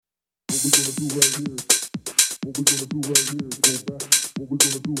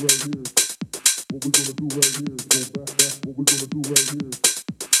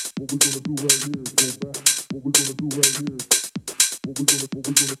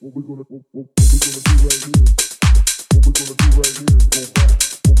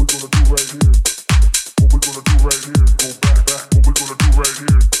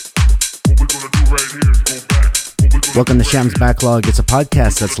Welcome to Sham's Backlog. It's a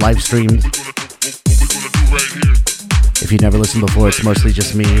podcast that's live streamed. If you've never listened before, it's mostly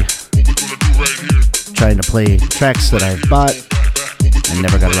just me trying to play tracks that I've bought and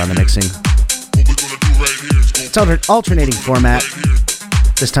never got around to mixing. It's alternating format.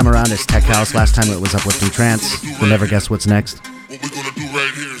 This time around it's tech house. Last time it was uplifting trance. You'll never guess what's next.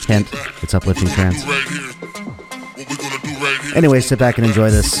 Hint, it's uplifting trance. Anyway, sit back and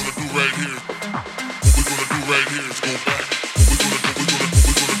enjoy this.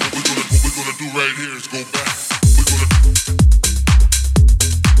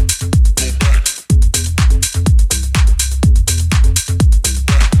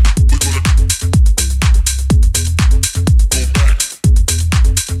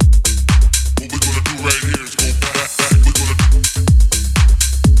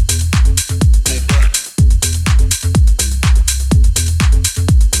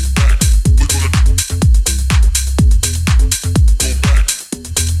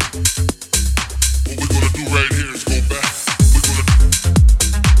 Right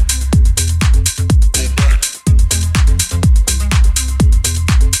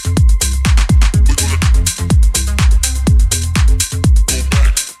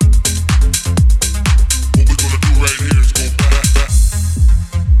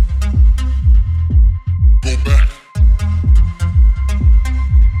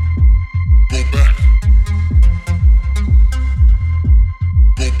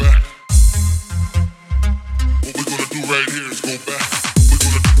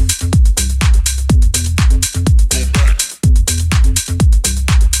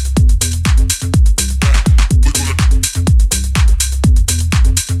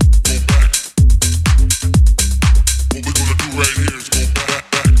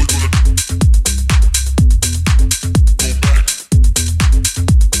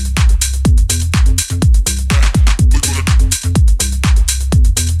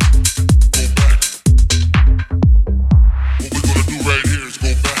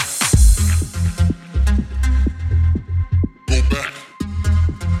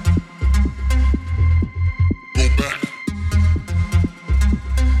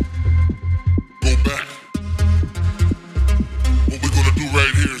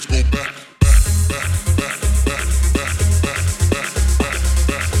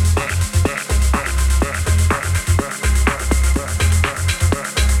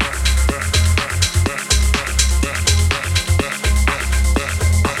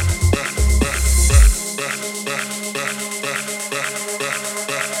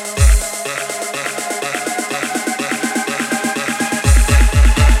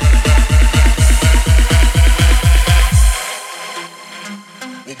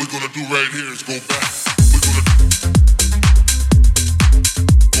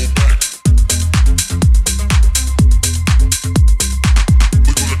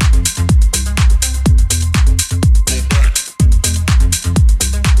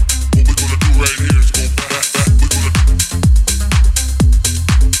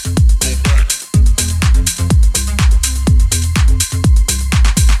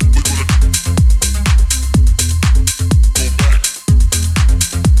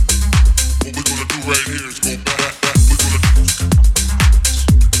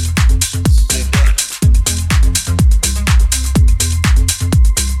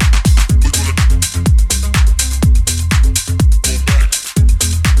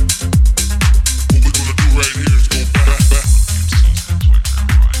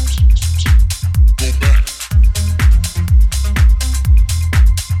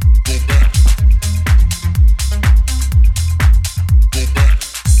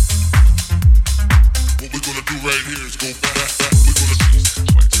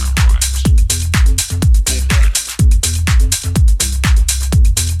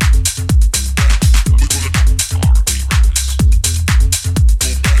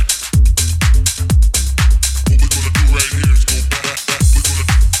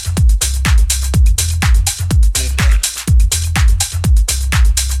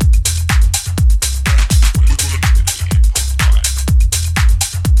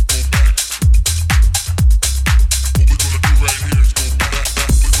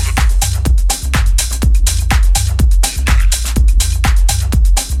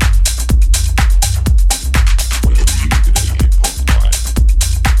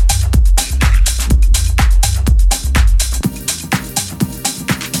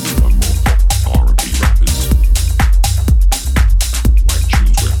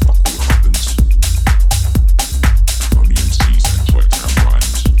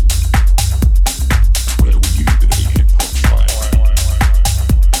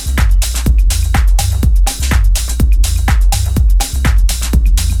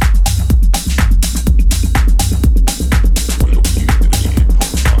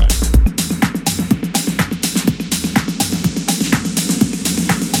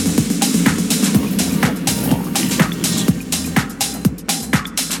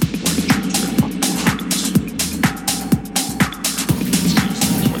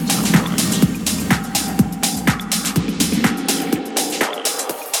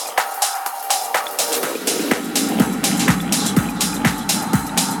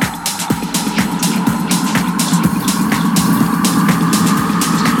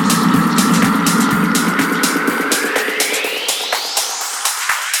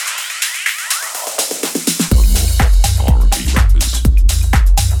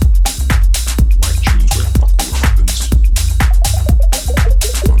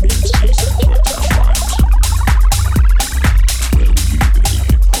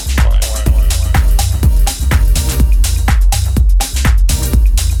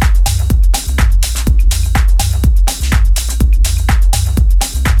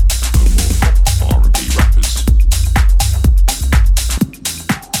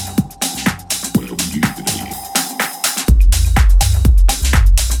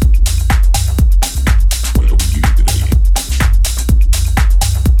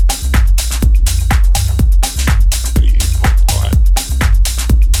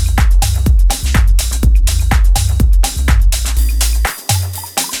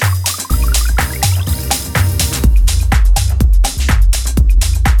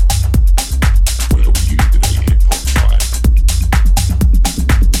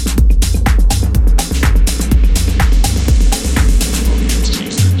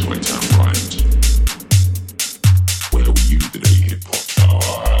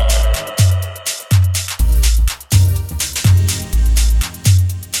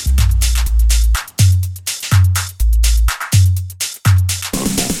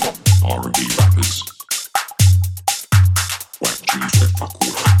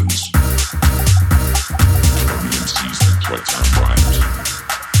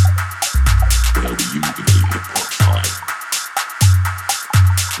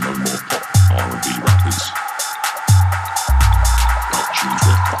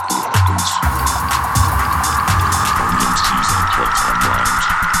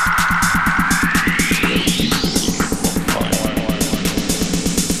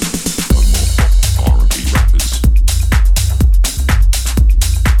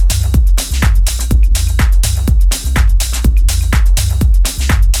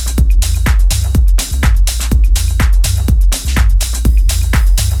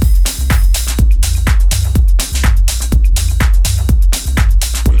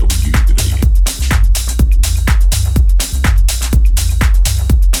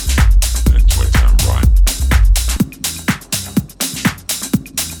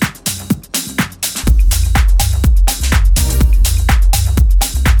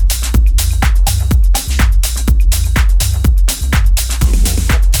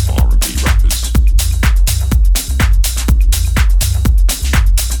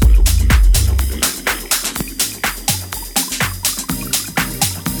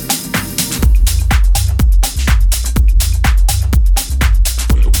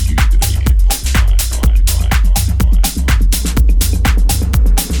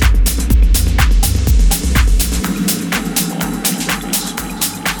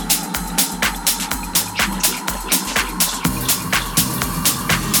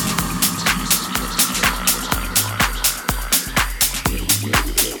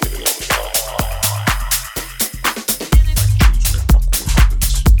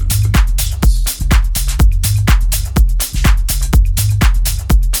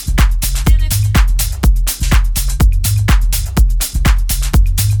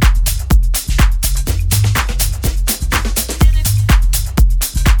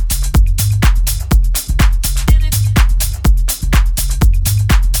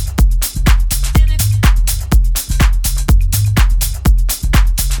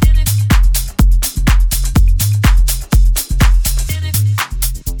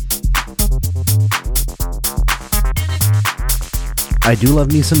I do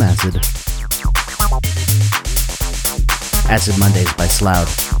love me some acid. Acid Mondays by Sloud.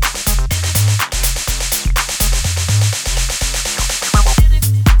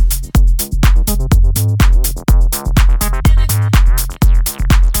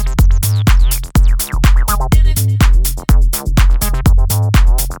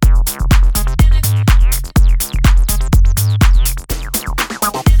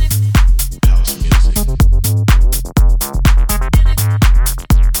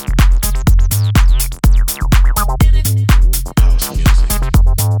 House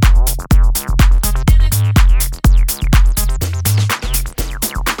music.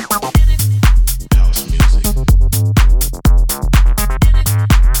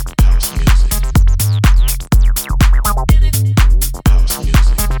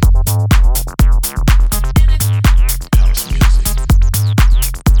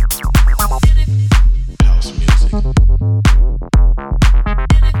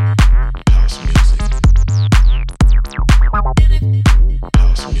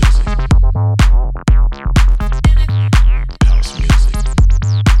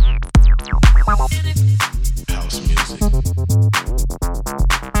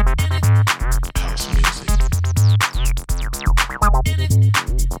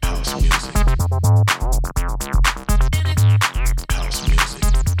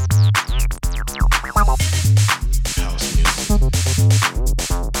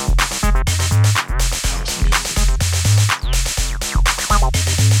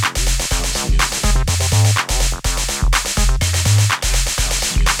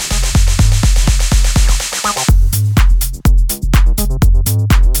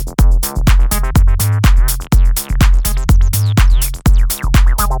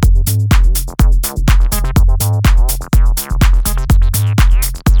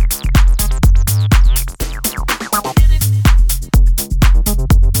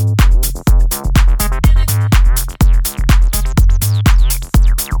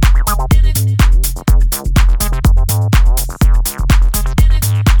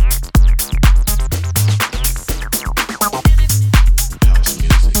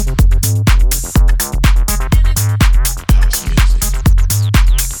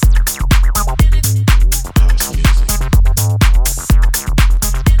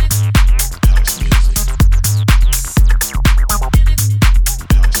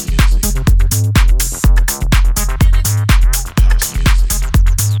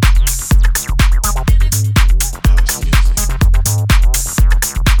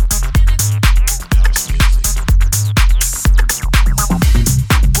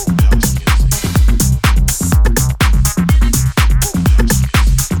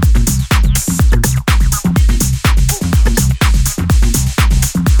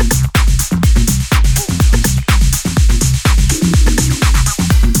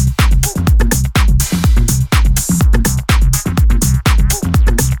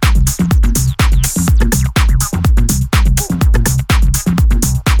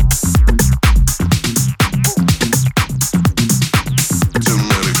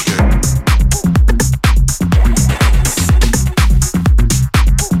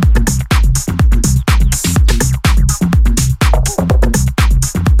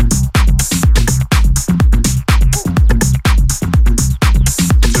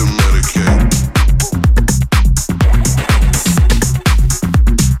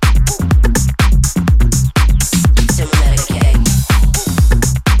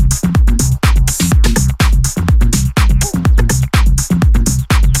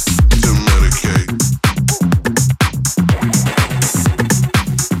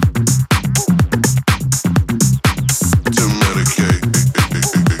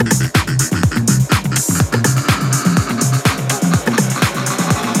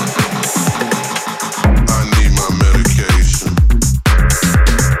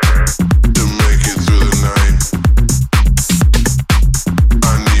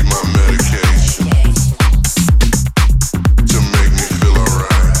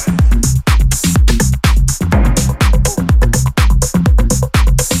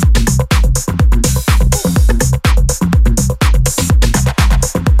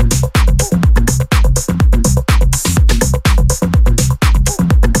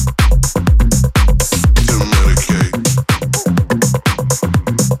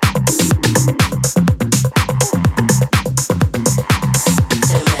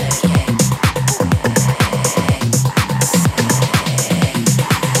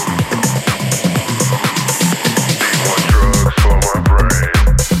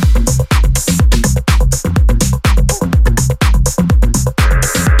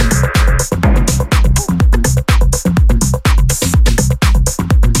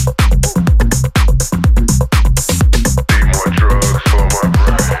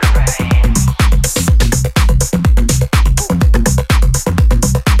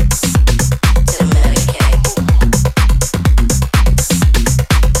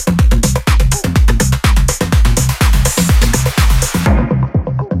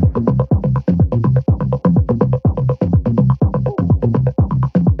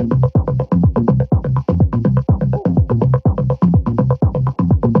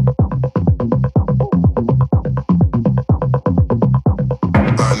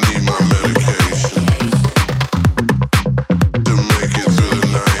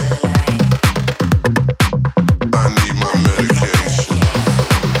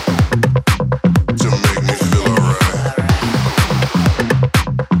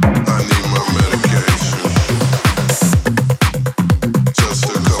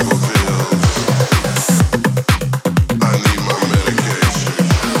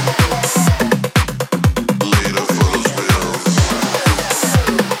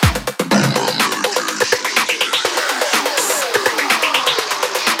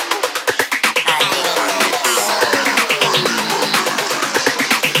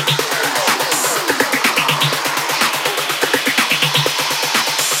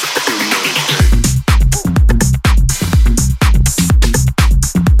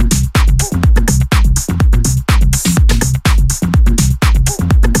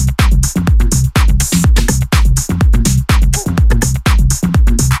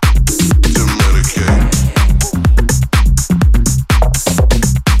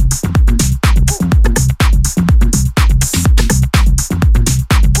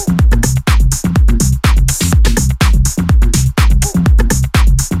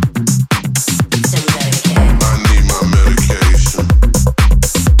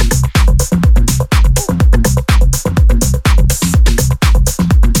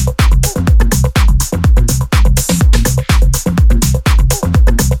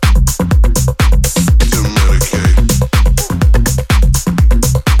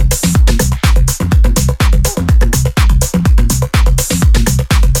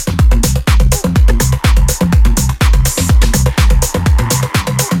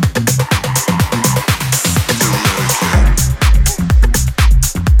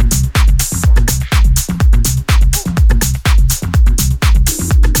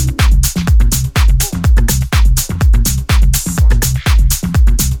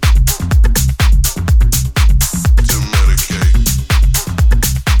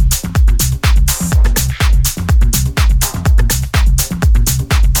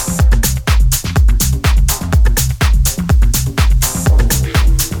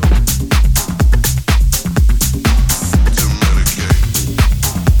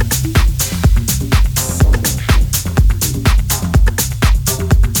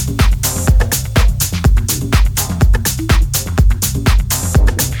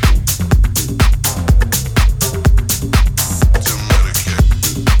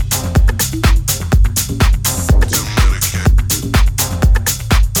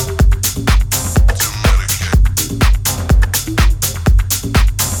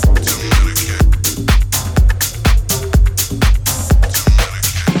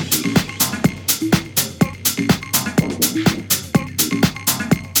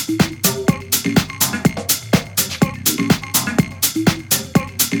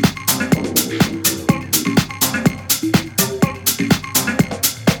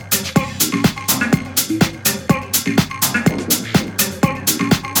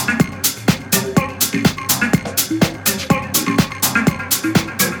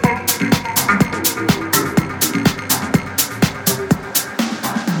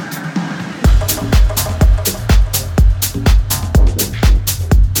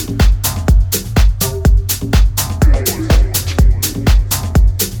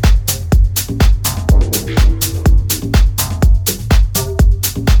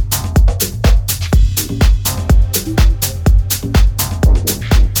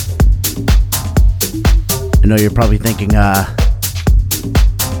 know you're probably thinking, you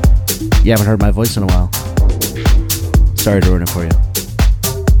haven't heard my voice in a while. Sorry to ruin it for you.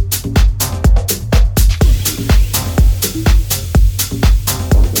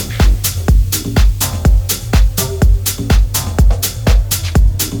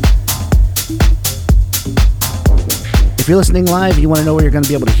 If you're listening live, you want to know where you're going to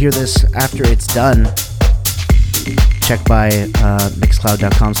be able to hear this after it's done, check by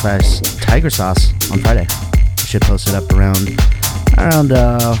mixcloud.com/tigersauce on Friday. I should post it up around I don't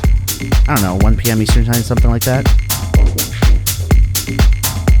know, 1 p.m. Eastern Time, something like that.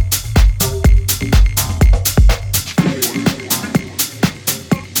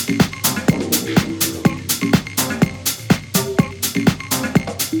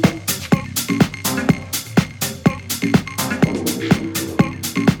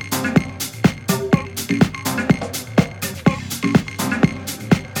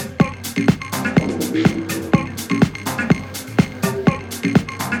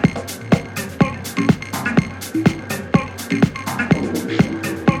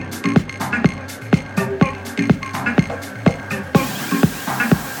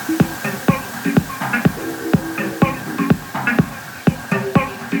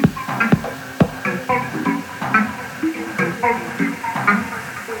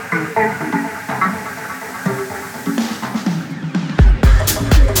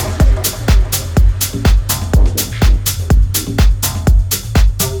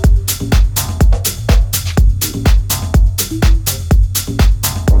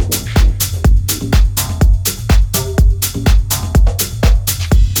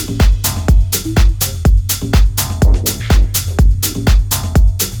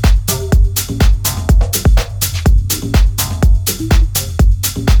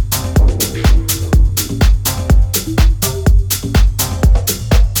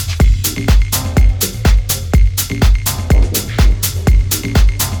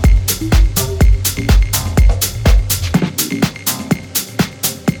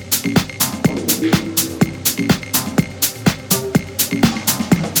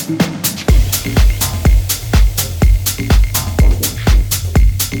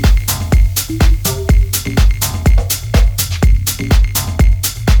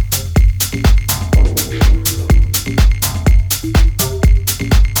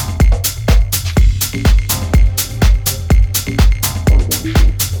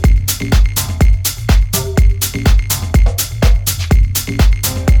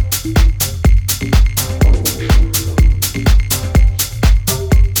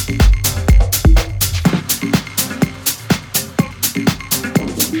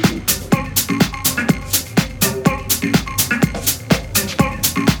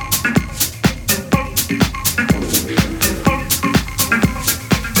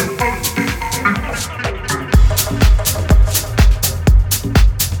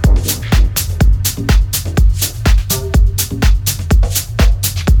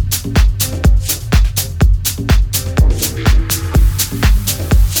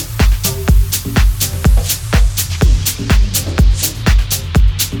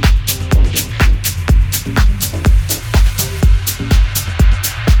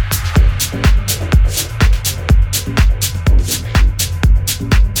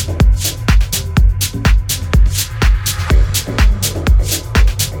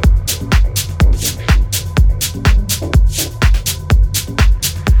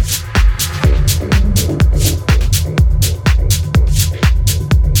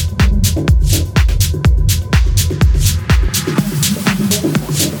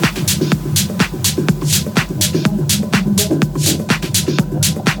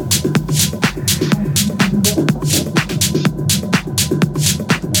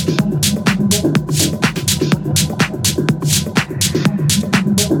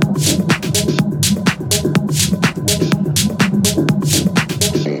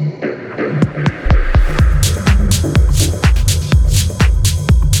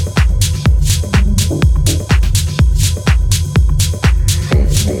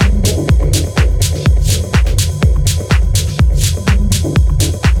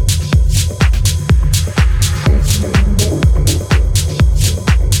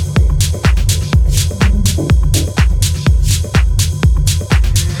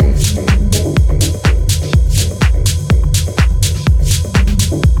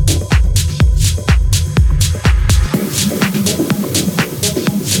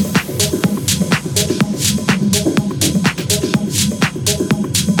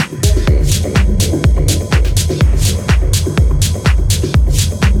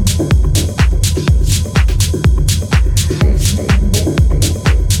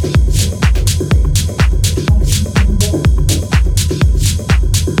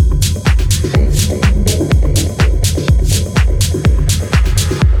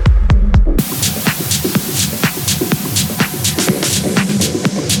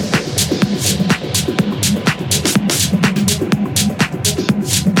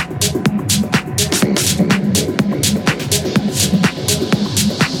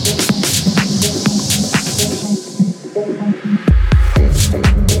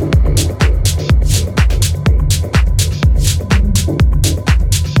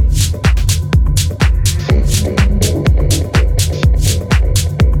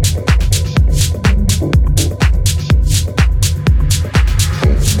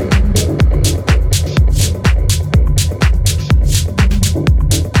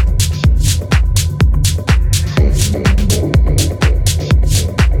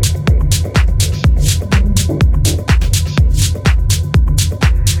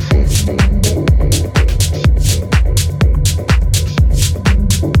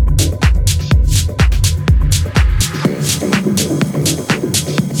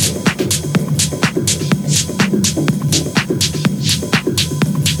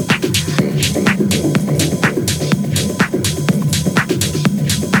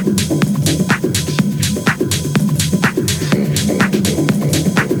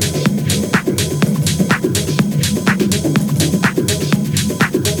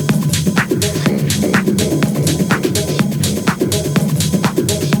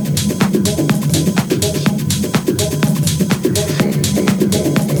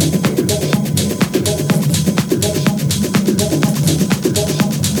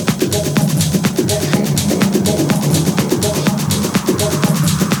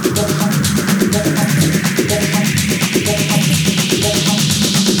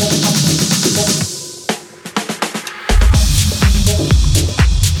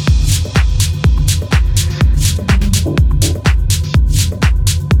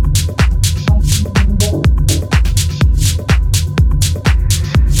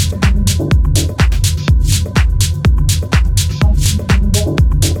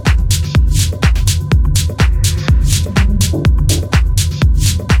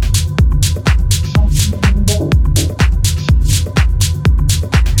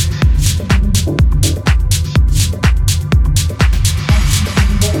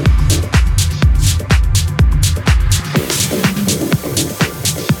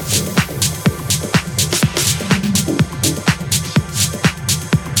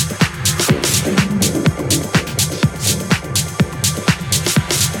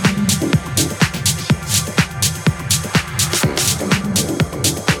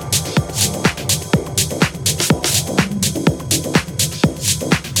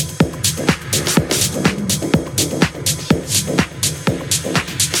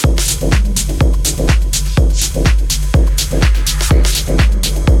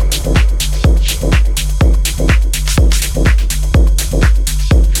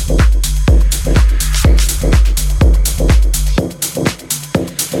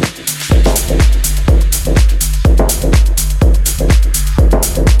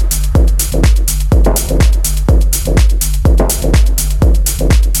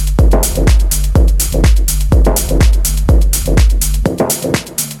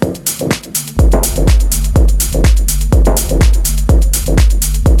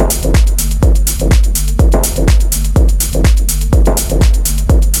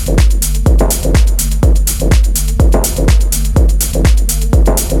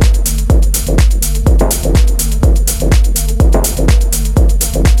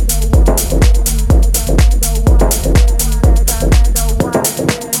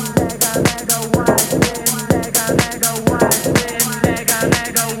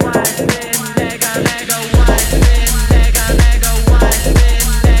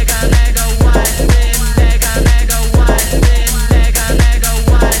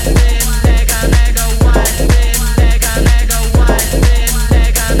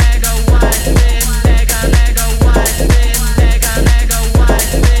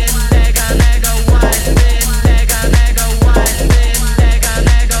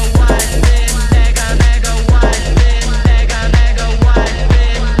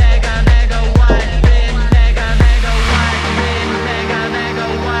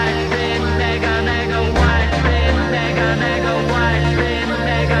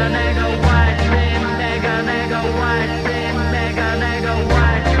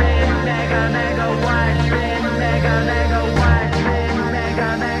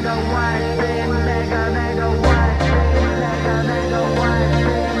 Mega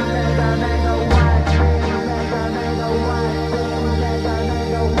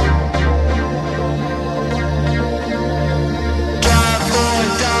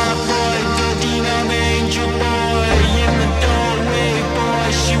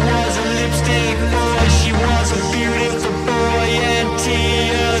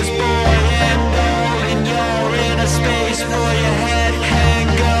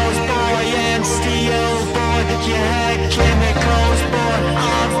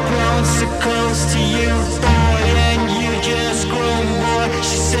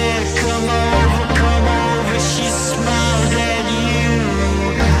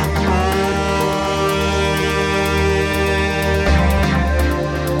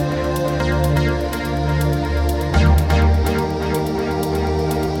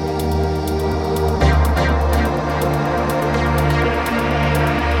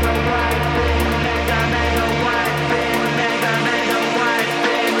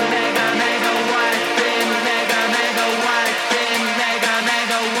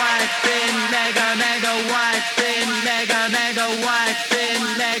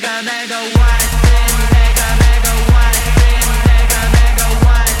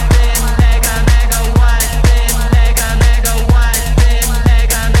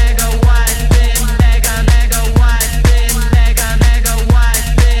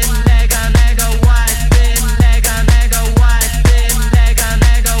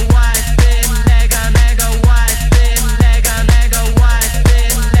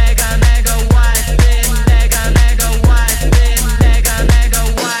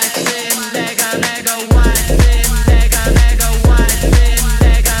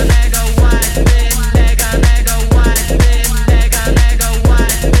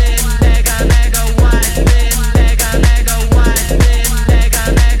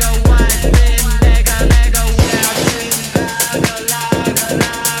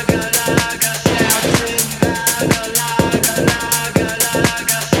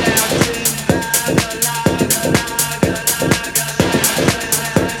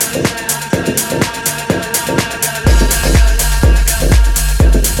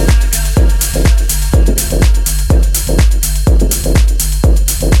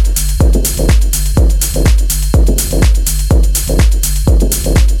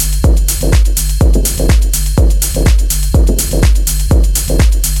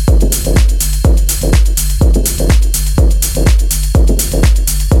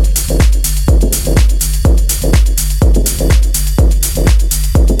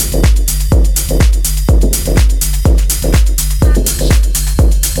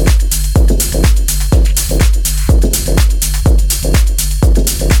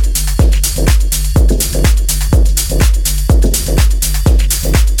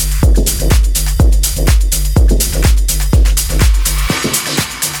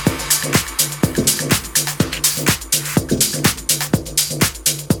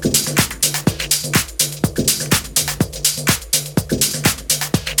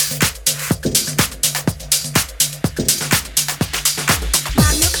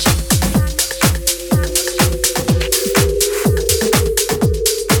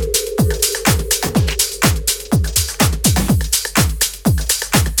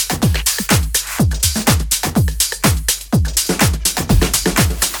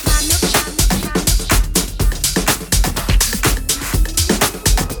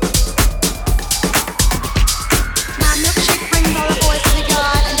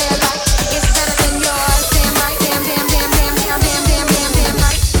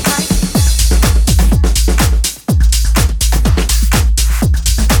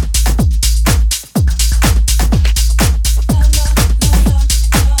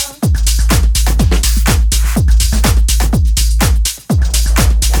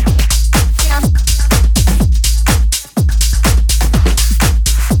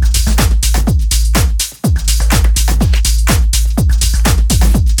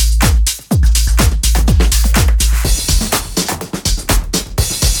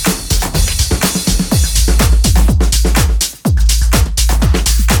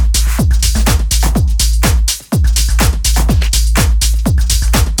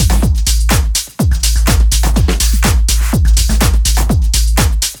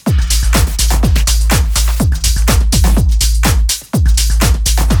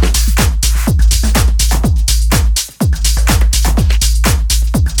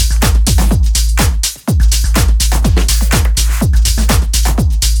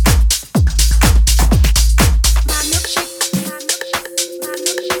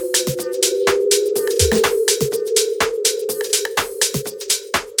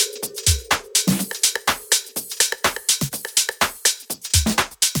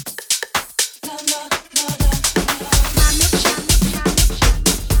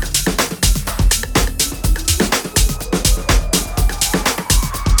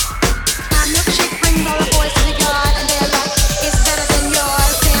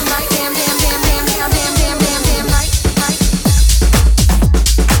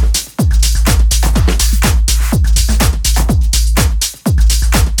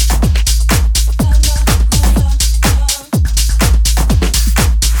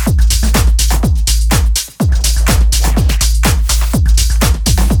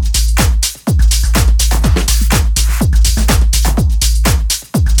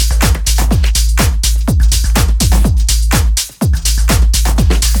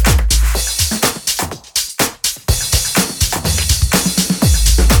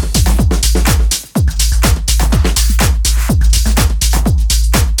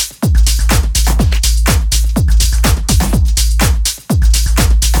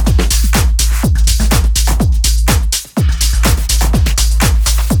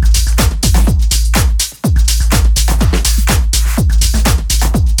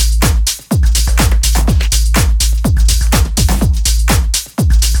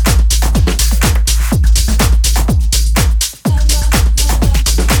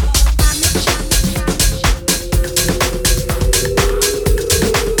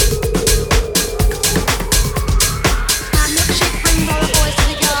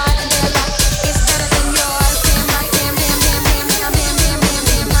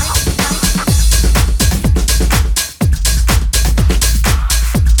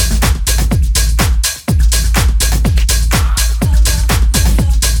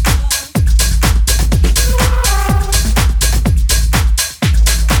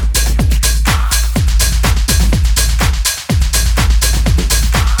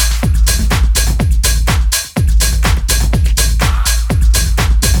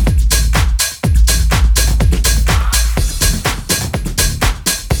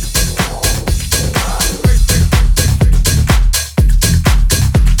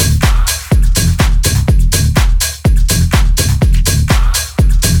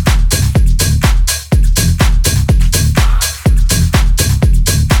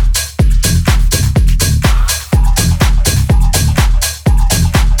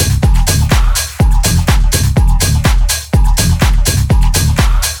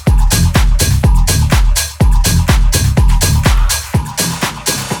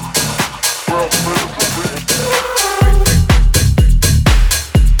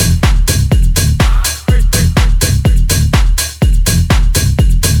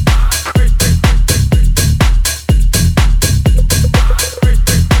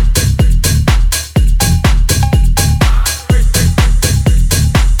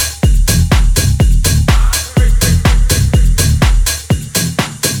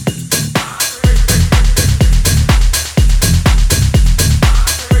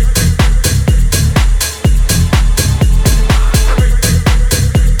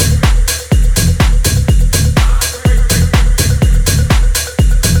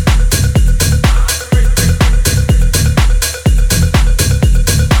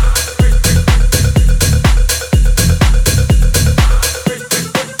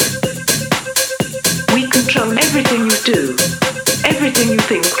everything you do, everything you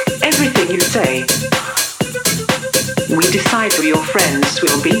think, everything you say. We decide who your friends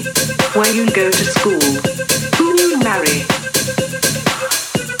will be, where you go to school, who you marry,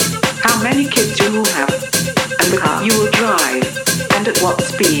 how many kids you will have, and the car you will drive, and at what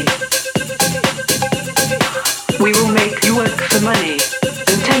speed. We will make you work for money,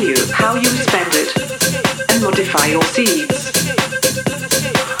 and tell you how you spend it, and modify your seeds.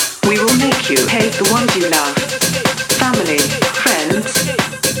 We will make you hate the ones you love, family, friends,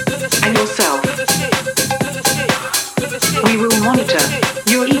 and yourself. We will monitor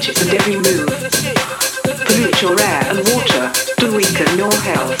your each and every move, pollute your air and water to weaken your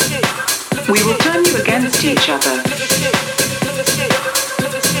health. We will turn you against each other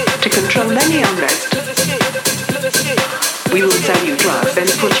to control any unrest. We will sell you drugs and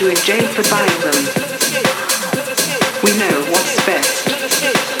put you in jail for buying them. We know what's best.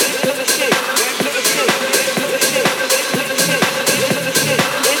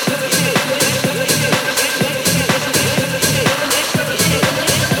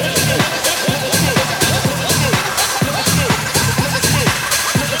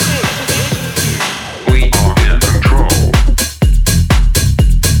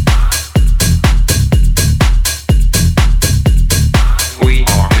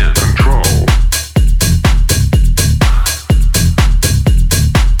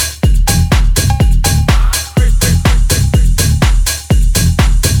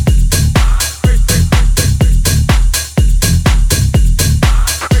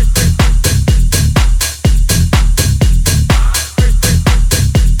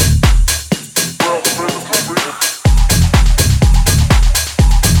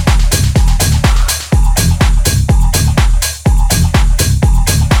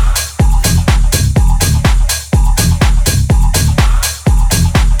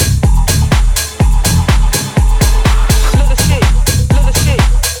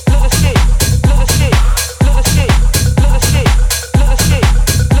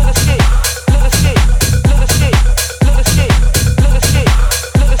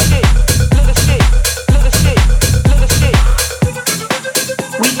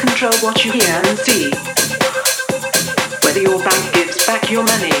 What you hear and see, whether your bank gives back your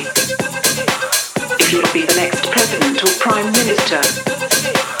money, if you'll be the next president or prime minister,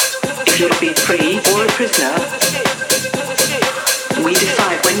 if you'll be free or a prisoner. We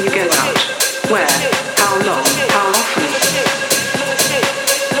decide when you go out, where, how long, how often.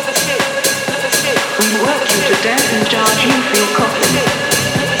 We work you to death and charge you for your coffin.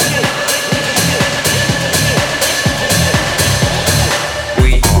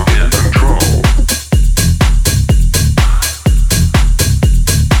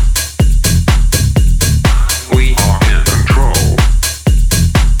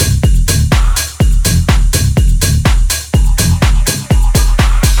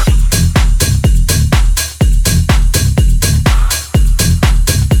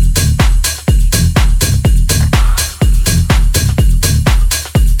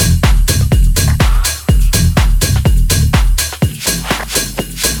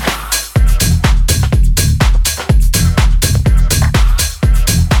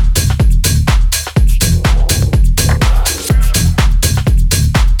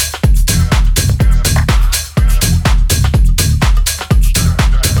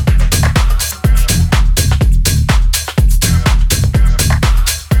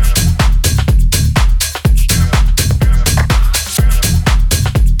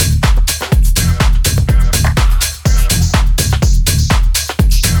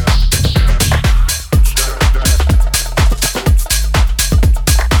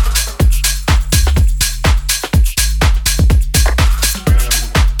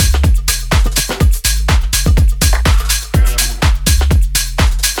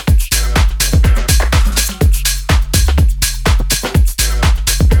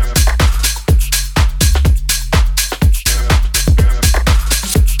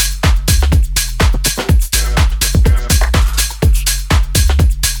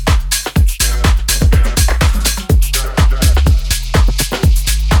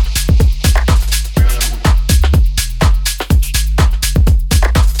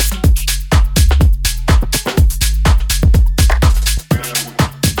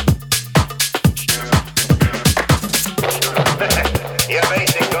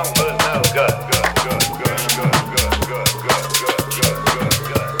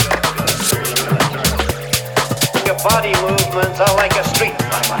 body movements are like a street.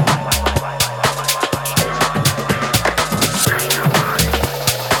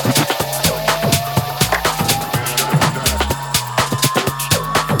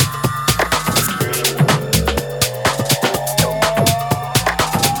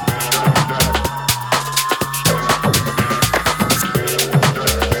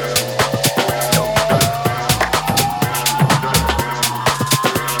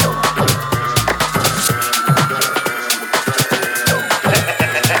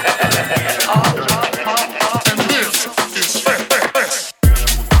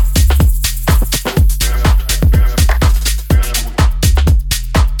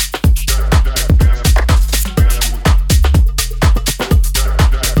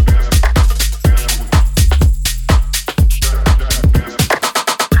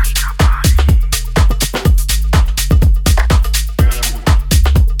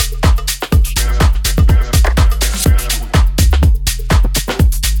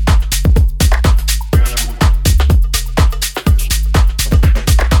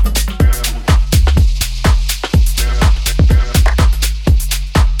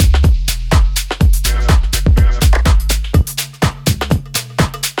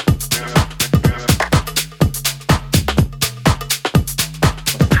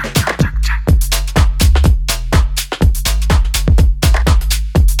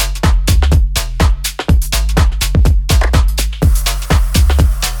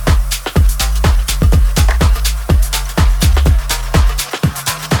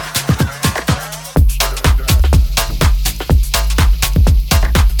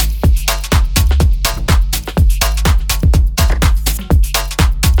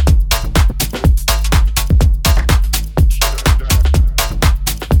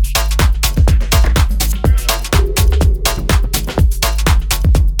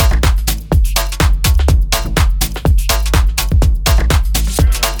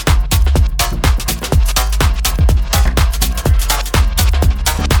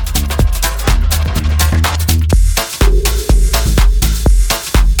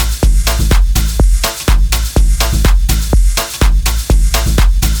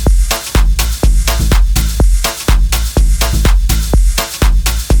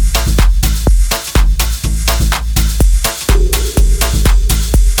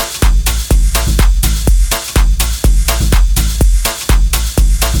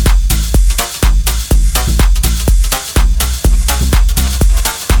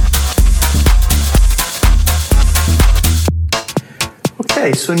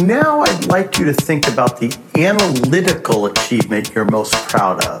 so now I'd like you to think about the analytical achievement you're most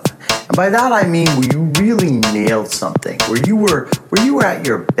proud of. And by that I mean where you really nailed something, where you were at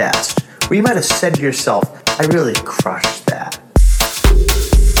your best, where you might have said to yourself, I really crushed that.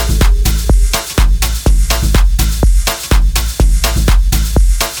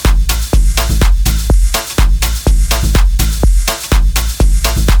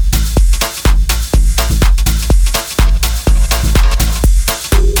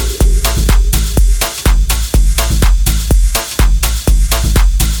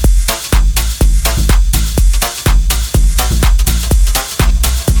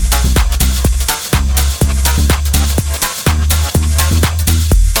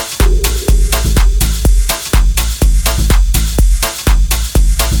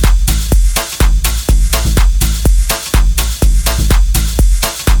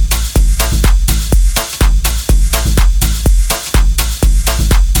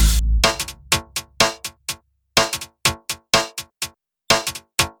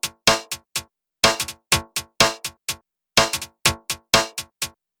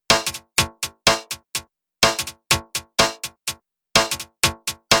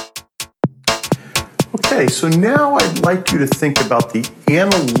 Okay, so now I'd like you to think about the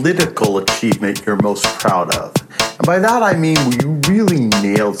analytical achievement you're most proud of. And by that I mean where you really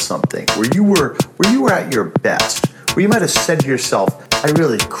nailed something, where you were at your best, where you might have said to yourself, I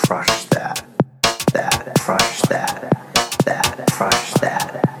really crushed that, crushed that, crushed that, crushed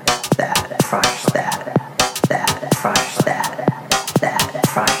that, crushed that, crushed that,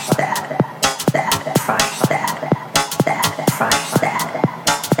 crushed that, crushed that.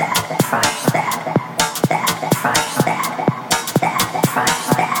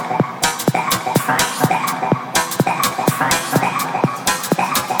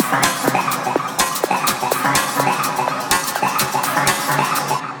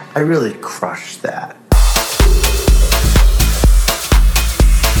 I really crushed that.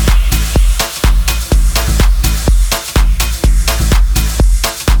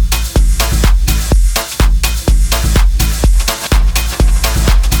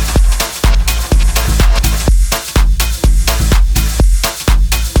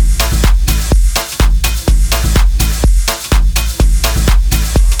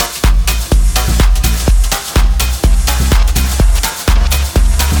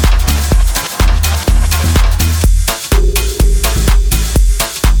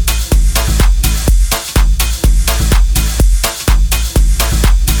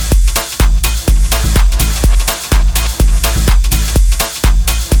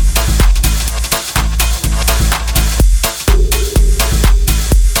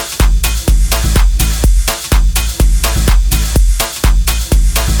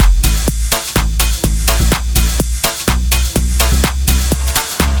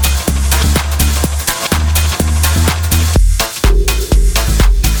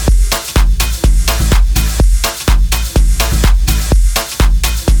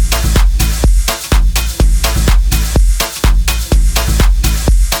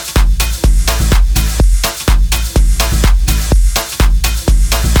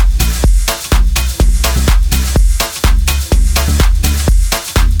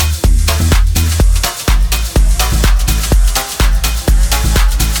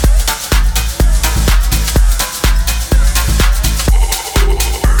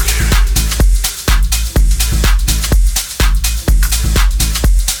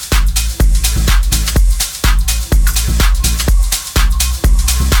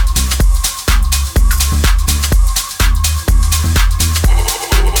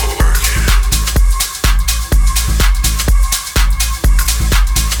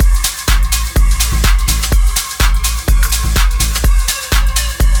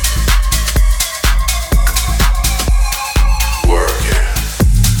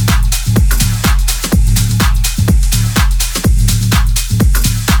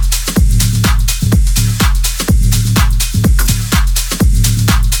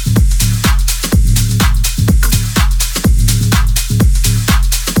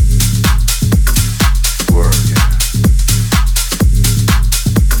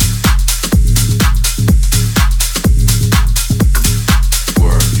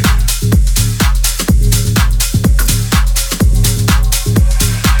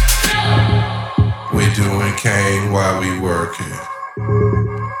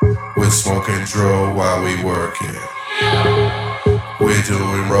 smoking dro while we working. We're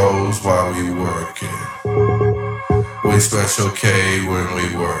doing rolls while we working. We special K when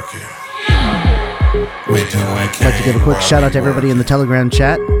we working. We're doing K. I'd like to give a quick shout out to everybody in the Telegram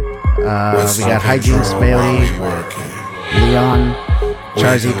chat. We got Hijinks, Bayoty, Leon,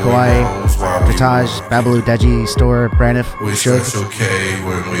 Charzy, Kawhi, Jataj, Babalu, Deji, Store, Braniff, We Shug, stretch okay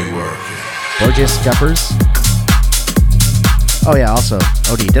when we work it. Gorgeous, Jumpers. Oh yeah, also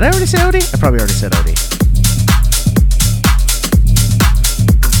Odie. Did I already say Odie? I probably already said Odie.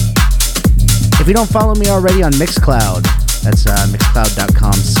 If you don't follow me already on Mixcloud, that's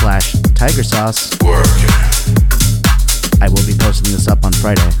mixcloud.com/tigersauce. Work it. I will be posting this up on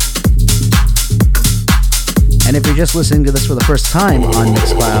Friday. And if you're just listening to this for the first time on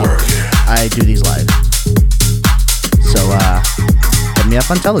Mixcloud, I do these live. So, hit me up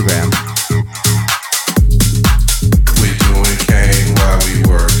on Telegram. We doing cane while we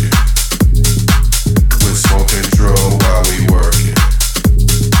work it. We're smoking dro while we work it.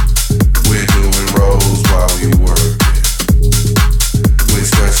 We're doing rolls while we work it. We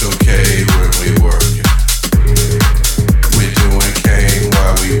special K when we work it. We're doing cane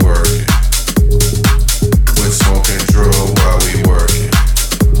while we work it. We're smoking dro while we work it.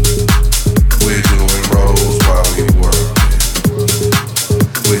 We're doing rolls while we work it.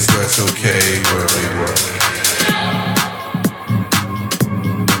 We special K when we work it.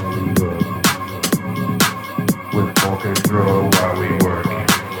 We're smoking dro while we work it.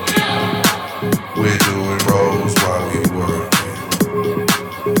 We're doing rolls while we work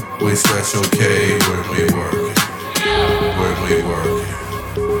it. We special K when we work it. When we work it.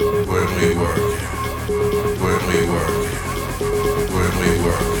 When we work it. When we work it. When we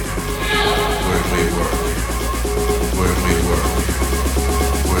work it. When we work it. When we work it.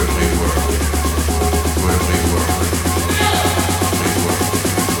 When we work it. When we work it.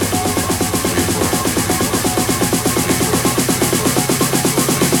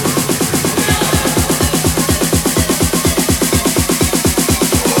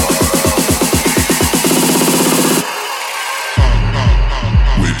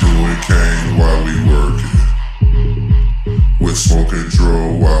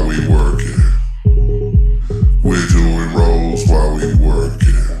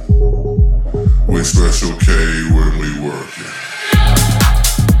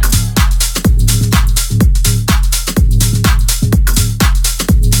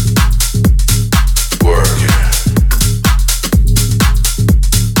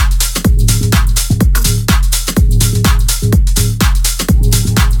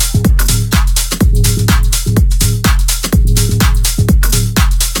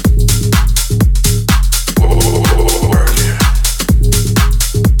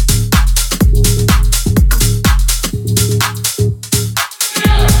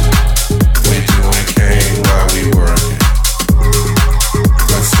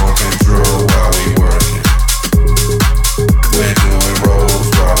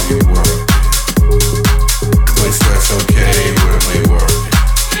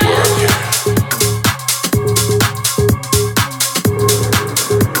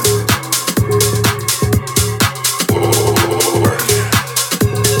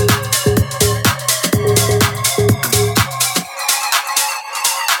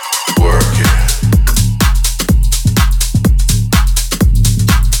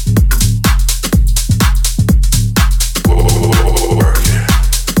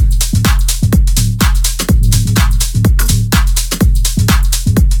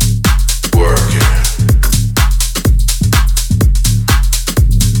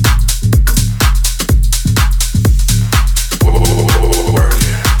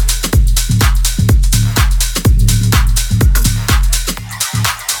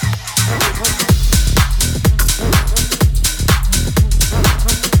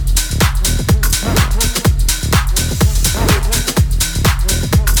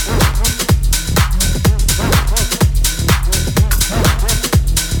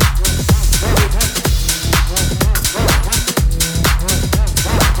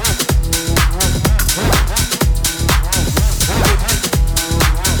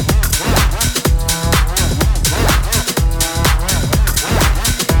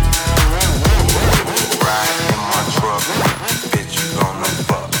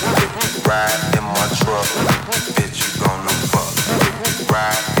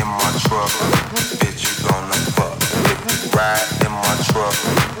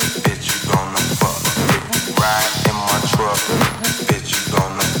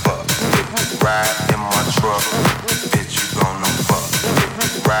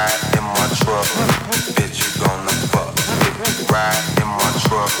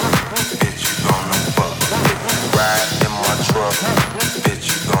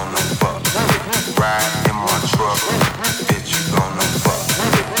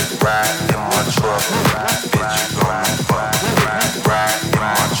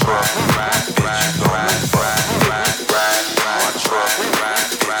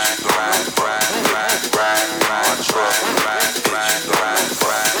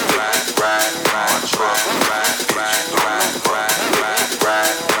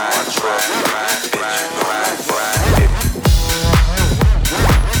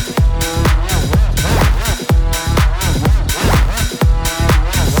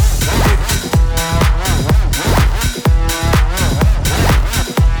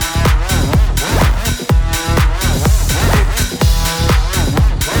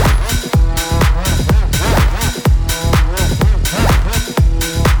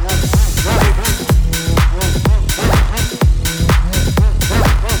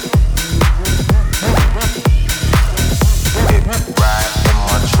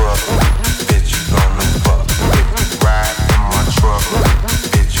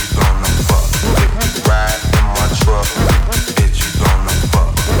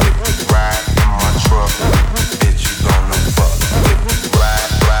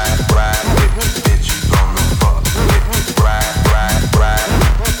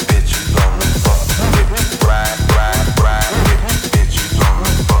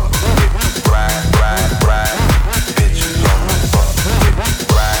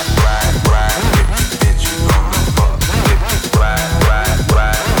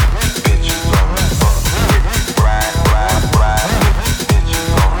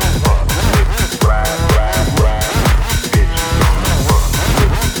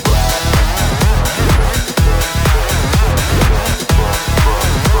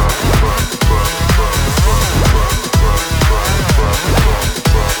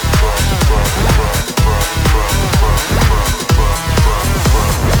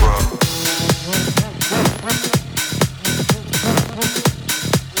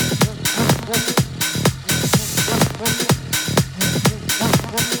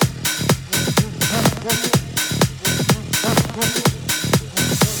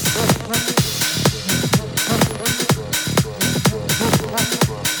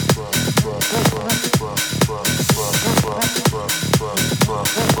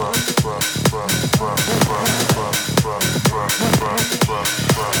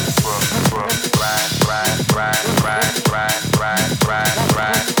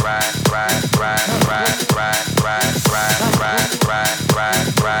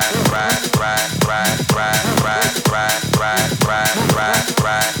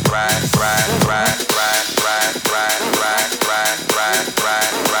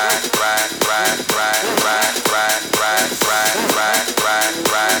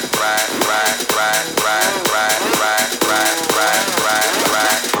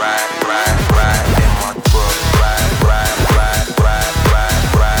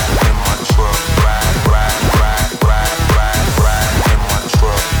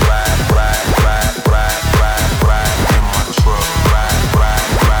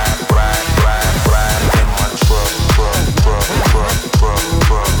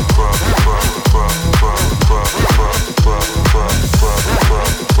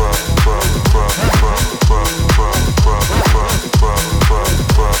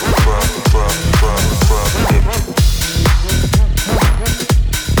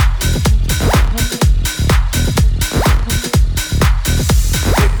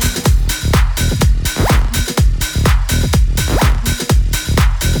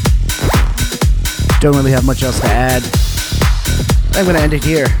 Don't really have much else to add. I'm going to end it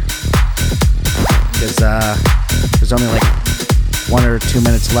here because there's only like 1 or 2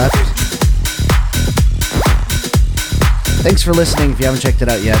 minutes left. Thanks for listening. If you haven't checked it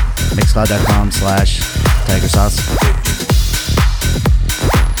out yet, mixcloud.com/tigersauce.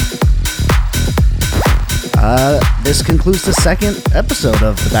 This concludes the second episode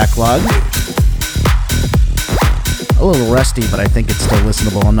of The Backlog. A little rusty, but I think it's still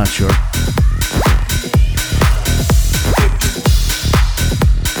listenable. I'm not sure.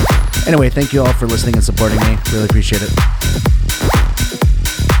 Anyway, thank you all for listening and supporting me. Really appreciate it.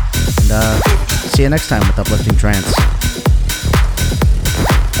 And see you next time with Uplifting Trance.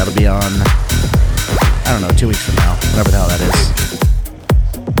 That'll be on, I don't know, 2 weeks from now, whatever the hell that is.